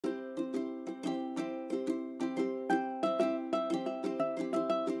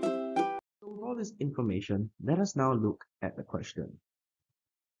this information, let us now look at the question.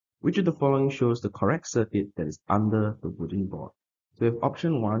 Which of the following shows the correct circuit that is under the wooden board? So we have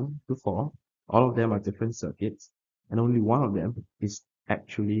option 1 to 4. All of them are different circuits, and only one of them is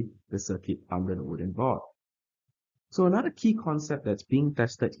actually the circuit under the wooden board. So another key concept that's being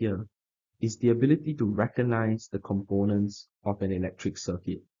tested here is the ability to recognize the components of an electric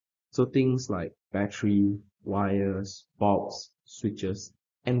circuit. So things like battery, wires, bulbs, switches,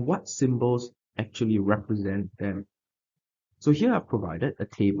 and what symbols actually represent them. So here I've provided a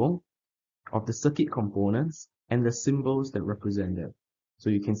table of the circuit components and the symbols that represent them. So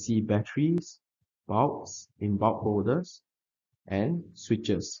you can see batteries, bulbs in bulb holders, and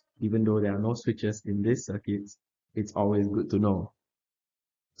switches. Even though there are no switches in these circuits, it's always good to know.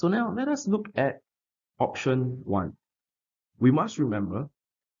 So now let us look at option 1. We must remember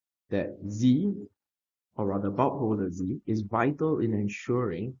that Z, or rather bulb holder Z, is vital in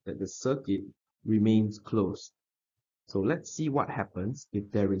ensuring that the circuit remains closed. So let's see what happens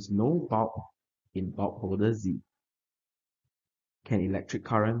if there is no bulb in bulb holder Z. Can electric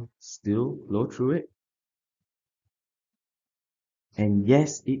current still flow through it? And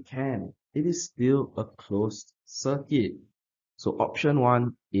yes, it can. It is still a closed circuit. So option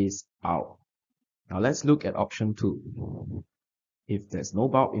 1 is out. Now let's look at option 2. If there's no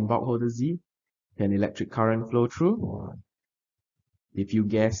bulb in bulb holder Z, can electric current flow through? If you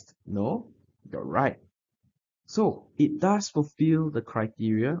guessed no, you're right. So it does fulfill the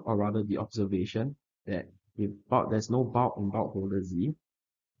criteria, or rather the observation, that if there's no bulb in bulb holder Z,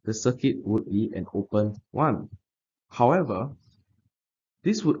 the circuit would be an open one. However,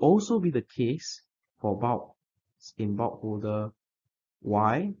 this would also be the case for bulbs in bulb holder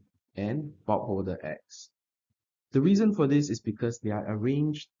Y and bulb holder X. The reason for this is because they are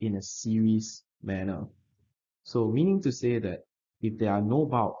arranged in a series manner. So meaning to say that if there are no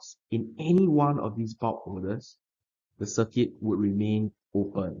bulbs in any one of these bulb holders, the circuit would remain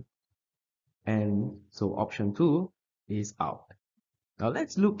open. And so option 2 is out. Now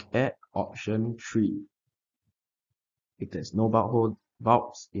let's look at option 3. If there's no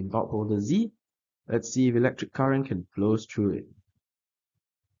bulbs in bulb holder Z, let's see if electric current can flow through it.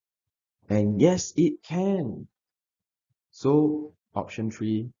 And yes, it can. So option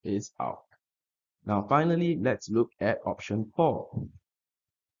 3 is out. Now finally, let's look at option 4.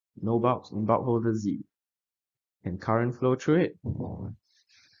 No bulbs in bulb holder Z. Can current flow through it?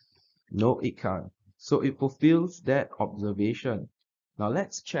 No, it can't. So it fulfills that observation. Now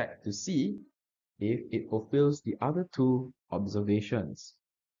let's check to see if it fulfills the other two observations,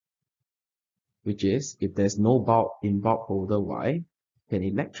 which is if there's no bulb in bulb holder Y, can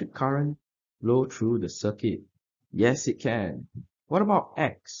electric current flow through the circuit? Yes, it can. What about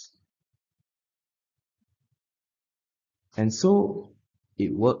X? And so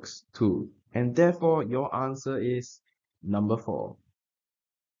it works too. And therefore your answer is number 4.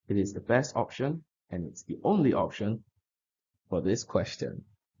 It is the best option, and it's the only option for this question.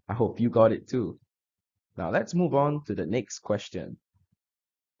 I hope you got it too. Now let's move on to the next question.